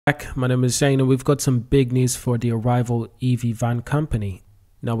My name is Shane and we've got some big news for the ARVL EV van company.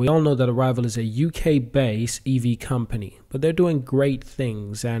 Now we all know that ARVL is a UK-based EV company, but they're doing great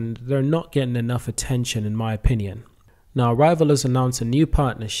things and they're not getting enough attention in my opinion. Now ARVL has announced a new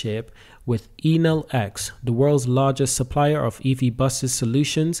partnership with Enel X, the world's largest supplier of EV buses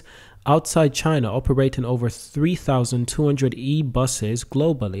solutions outside China, operating over 3,200 e-buses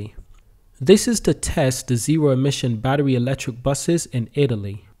globally. This is to test the zero-emission battery electric buses in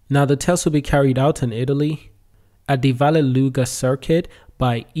Italy. Now the test will be carried out in Italy at the Vallelunga circuit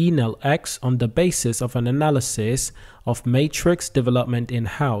by Enel X on the basis of an analysis of matrix development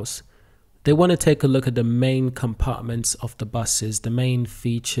in-house. They want to take a look at the main compartments of the buses, the main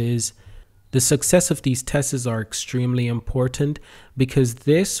features. The success of these tests are extremely important because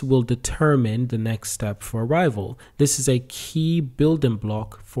this will determine the next step for ARVL. This is a key building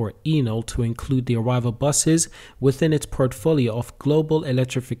block for Enel to include the ARVL buses within its portfolio of global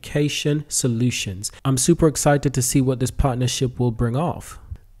electrification solutions. I'm super excited to see what this partnership will bring off.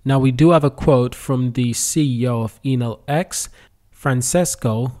 Now we do have a quote from the CEO of Enel X,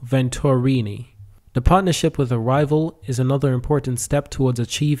 Francesco Venturini. The partnership with ARVL is another important step towards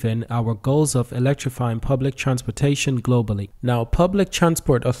achieving our goals of electrifying public transportation globally. Now, public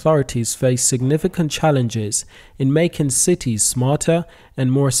transport authorities face significant challenges in making cities smarter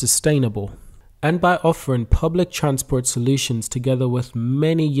and more sustainable. And by offering public transport solutions together with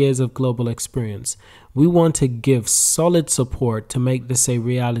many years of global experience, we want to give solid support to make this a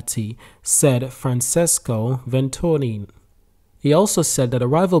reality, said Francesco Venturini. He also said that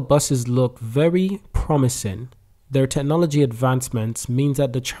ARVL buses look very promising. Their technology advancements means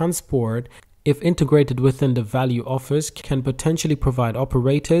that the transport, if integrated within the value offers, can potentially provide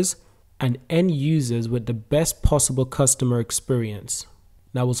operators and end users with the best possible customer experience.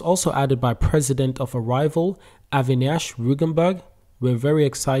 That was also added by President of ARVL, Avinash Rugenberg. We're very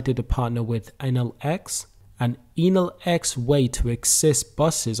excited to partner with Enel X, an Enel X way to assist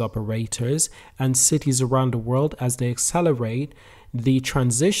buses operators and cities around the world as they accelerate the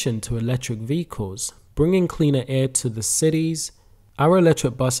transition to electric vehicles, bringing cleaner air to the cities. Our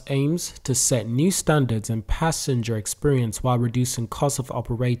electric bus aims to set new standards in passenger experience while reducing costs of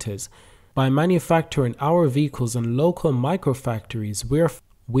operators. By manufacturing our vehicles in local microfactories,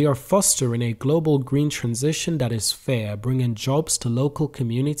 we are fostering a global green transition that is fair, bringing jobs to local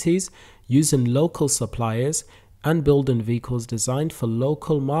communities, using local suppliers, and building vehicles designed for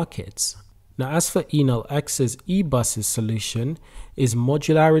local markets. Now, as for Enel X's e-buses solution, is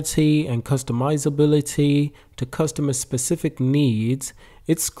modularity and customizability to customer-specific needs.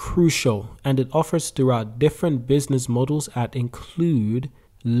 It's crucial, and it offers throughout different business models that include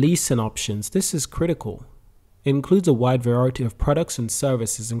leasing options. This is critical. It includes a wide variety of products and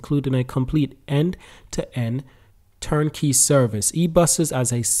services, including a complete end-to-end turnkey service. E-buses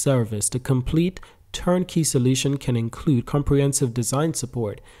as a service. The complete turnkey solution can include comprehensive design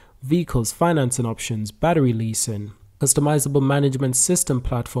support, vehicles, financing options, battery leasing, customizable management system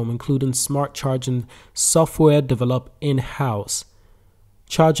platform, including smart charging software developed in-house,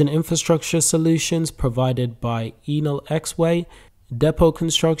 charging infrastructure solutions provided by Enel X-Way, depot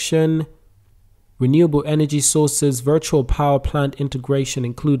construction, renewable energy sources, virtual power plant integration,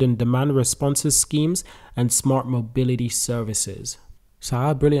 including demand responses schemes, and smart mobility services. So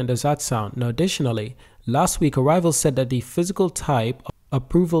how brilliant does that sound? Now, additionally, last week ARVL said that the physical type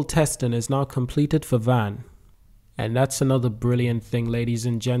approval testing is now completed for van. And that's another brilliant thing, ladies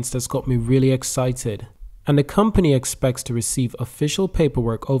and gents, that's got me really excited. And the company expects to receive official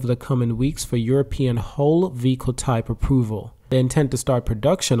paperwork over the coming weeks for European whole vehicle type approval. They intend to start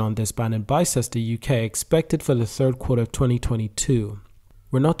production on this van in Bicester, UK, expected for the third quarter of 2022.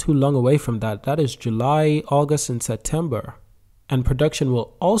 We're not too long away from that. That is July, August, and September. And production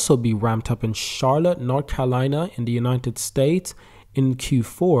will also be ramped up in Charlotte, North Carolina, in the United States in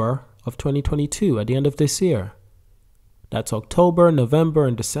Q4 of 2022 at the end of this year. That's October, November,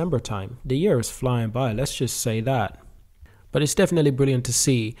 and December time. The year is flying by, let's just say that. But it's definitely brilliant to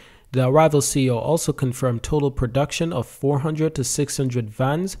see. The ARVL CEO also confirmed total production of 400 to 600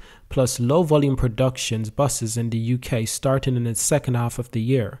 vans plus low volume productions buses in the UK starting in the second half of the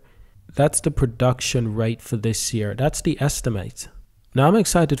year. That's the production rate for this year. That's the estimate. Now I'm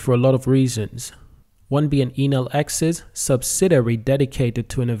excited for a lot of reasons. One being Enel X's subsidiary dedicated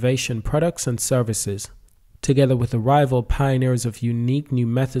to innovation products and services. Together with ARVL, pioneers of unique new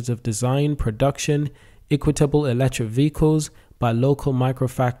methods of design, production, equitable electric vehicles by local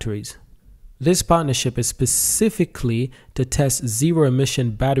microfactories. This partnership is specifically to test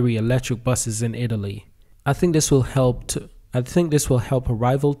zero-emission battery electric buses in Italy. I think this will help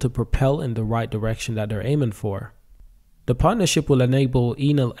ARVL to propel in the right direction that they're aiming for. The partnership will enable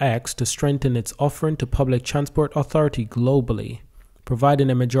Enel X to strengthen its offering to public transport authority globally, providing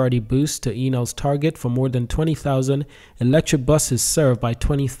a majority boost to Enel's target for more than 20,000 electric buses served by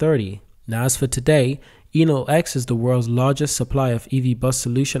 2030. Now, as for today, Enel X is the world's largest supplier of EV bus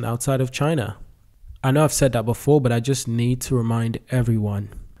solution outside of China. I know I've said that before, but I just need to remind everyone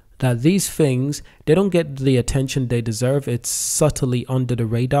that these things, they don't get the attention they deserve. It's subtly under the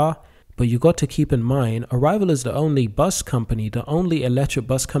radar. But you got to keep in mind, ARVL is the only bus company, the only electric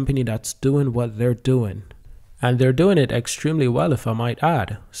bus company that's doing what they're doing. And they're doing it extremely well, if I might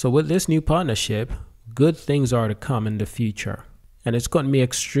add. So with this new partnership, good things are to come in the future. And it's gotten me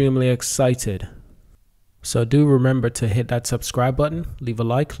extremely excited. So do remember to hit that subscribe button, leave a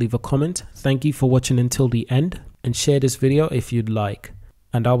like, leave a comment. Thank you for watching until the end, and share this video if you'd like.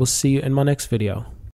 And I will see you in my next video.